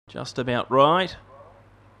Just about right.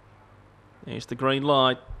 There's the green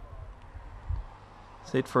light.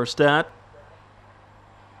 Set for a start.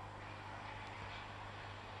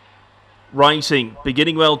 Racing,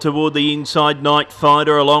 beginning well toward the inside. Night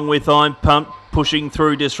Fighter along with I'm Pumped. Pushing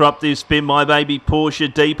through Disruptive Spin, My Baby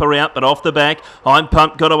Porsche deeper out, but off the back. I'm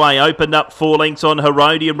Pumped got away, opened up 4 lengths on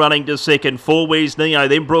Herodium running to second. 4 Where's Neo,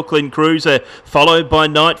 then Brooklyn Cruiser, followed by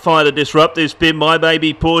Night Fighter, Disruptive Spin, My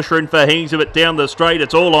Baby Porsche, and for He's of it down the straight.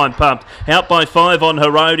 It's all I'm Pumped. Out by 5 on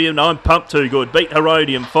Herodium. I'm Pumped too good. Beat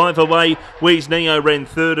Herodium. 5 away. Where's Neo ran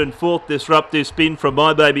 3rd and 4th. Disruptive Spin from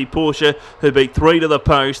My Baby Porsche, who beat 3 to the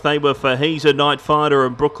post. They were for He's a Night Fighter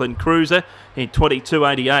and Brooklyn Cruiser in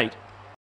 22.88.